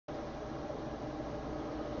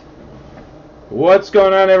What's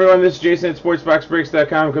going on, everyone? This is Jason at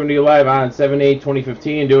SportsBoxBreaks.com coming to you live on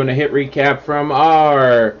 7/8/2015, doing a hit recap from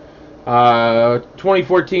our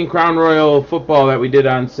 2014 Crown Royal football that we did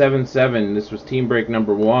on 7/7. This was team break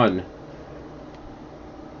number 1.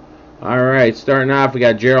 Alright, starting off, we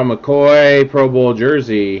got Gerald McCoy, Pro Bowl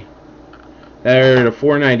jersey. There to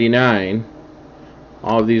 $4.99.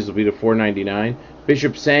 All of these will be to $4.99.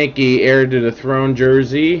 Bishop Sankey, Heir to the Throne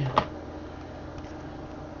jersey.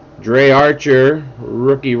 Dre Archer,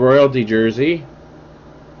 rookie royalty jersey.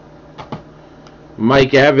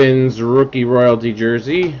 Mike Evans, rookie royalty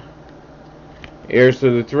jersey. Heirs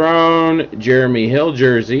to the Throne, Jeremy Hill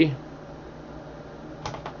jersey.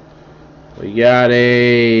 We got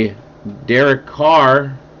a Derek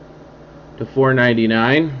Carr to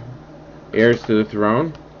 $4.99. Heirs to the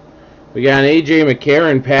Throne. We got an A.J.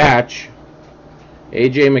 McCarron patch.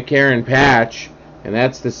 A.J. McCarron patch, and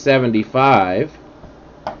that's the 75.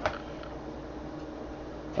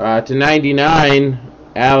 To 99,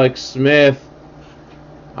 Alex Smith,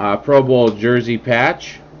 Pro Bowl jersey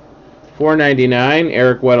patch. $4.99,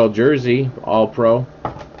 Eric Weddle jersey, All Pro.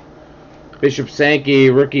 Bishop Sankey,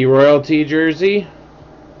 rookie royalty jersey.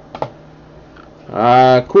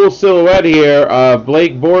 Cool silhouette here of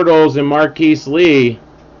Blake Bortles and Marquise Lee.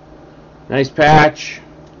 Nice patch.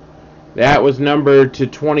 That was numbered to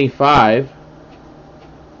 25.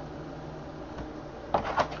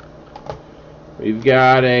 We've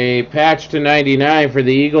got a patch to 99 for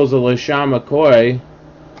the Eagles of LaShawn McCoy.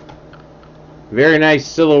 Very nice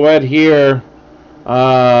silhouette here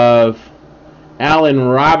of Allen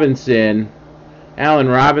Robinson. Allen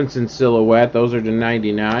Robinson silhouette. Those are to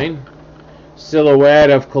 99. Silhouette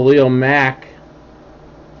of Khalil Mack.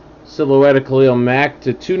 Silhouette of Khalil Mack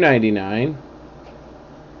to $2.99.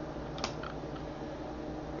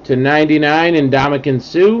 To 99, Ndamukong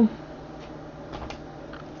Suh.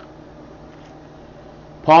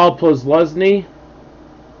 Paul Posluszny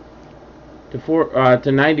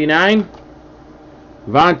to 99.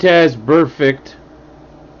 Vontaze Burfict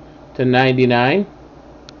to 99.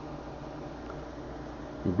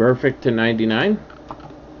 Burfict to 99.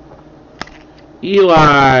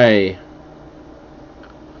 Eli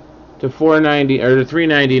to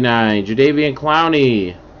 $3.99. Jadeveon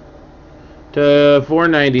Clowney to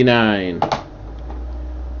 $4.99.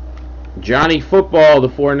 Johnny Football to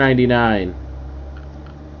 $4.99.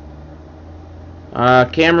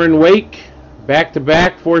 Cameron Wake,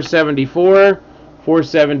 back-to-back, $4.74,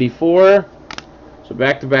 $4.74. So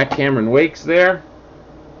back-to-back Cameron Wakes there.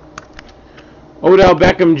 Odell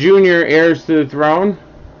Beckham Jr., Heirs to the Throne,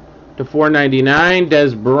 to $4.99.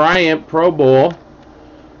 Des Bryant, Pro Bowl,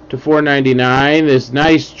 to $4.99. This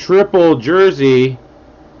nice triple jersey,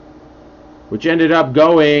 which ended up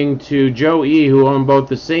going to Joe E., who owned both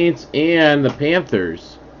the Saints and the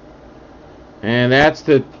Panthers. And that's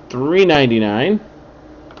to $3.99.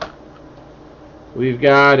 We've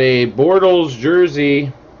got a Bortles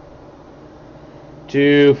jersey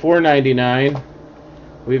to $4.99.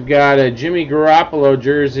 We've got a Jimmy Garoppolo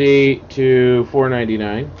jersey to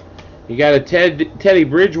 $4.99. You got a Teddy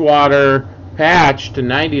Bridgewater patch to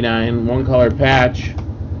 $99, one color patch.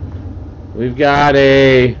 We've got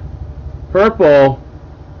a purple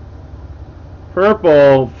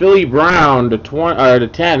Philly Brown to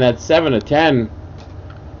 10. That's 7/10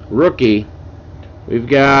 rookie. We've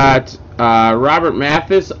got Robert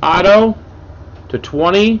Mathis auto to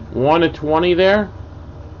 20, 1/20 there.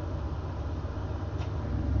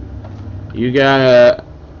 You got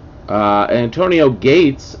Antonio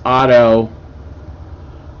Gates auto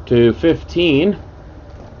to 15.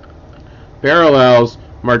 Parallels,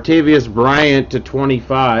 Martavius Bryant to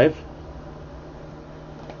 25.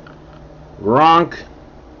 Gronk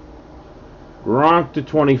to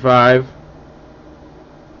 25.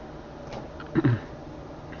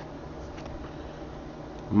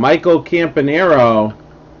 Michael Campanaro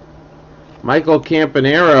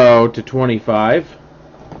to 25.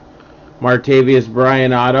 Martavius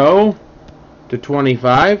Bryant auto to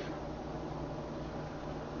 25.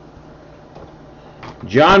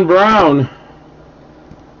 John Brown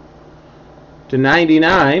to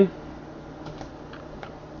 99.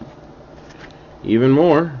 Even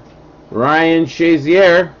more. Ryan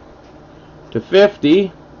Shazier to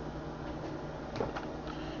 50.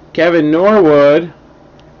 Kevin Norwood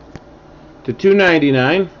to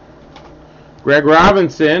 $2.99. Greg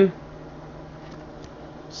Robinson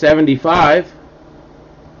 75.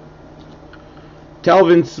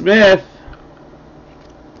 Telvin Smith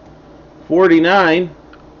 49.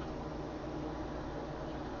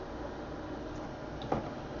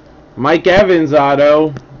 Mike Evans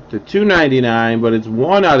auto to $2.99, but it's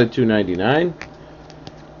 1 out of $2.99.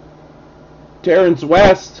 Terrence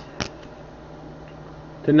West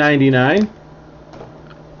to 99.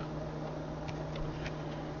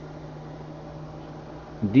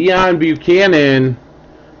 Deion Buchanan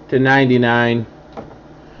to 99.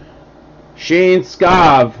 Shane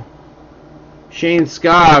Scov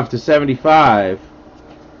to 75.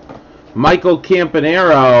 Michael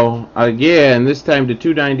Campanaro, again, this time to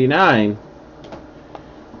 299.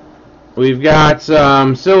 We've got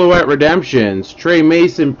some silhouette redemptions. Trey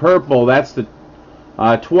Mason purple, that's the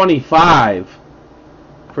 25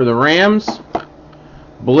 for the Rams.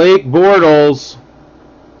 Blake Bortles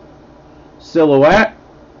silhouette.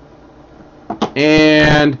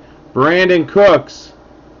 And Brandon Cooks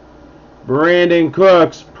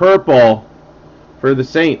purple for the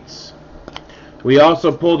Saints. We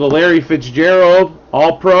also pulled a Larry Fitzgerald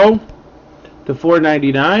All-Pro to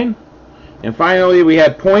 499. And finally, we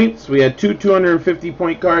had points. We had 2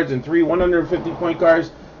 250-point cards and 3 150-point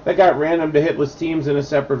cards that got random to hitless teams in a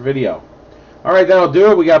separate video. All right, that'll do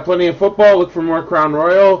it. We got plenty of football. Look for more Crown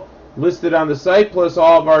Royal listed on the site, plus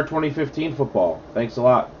all of our 2015 football. Thanks a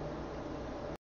lot.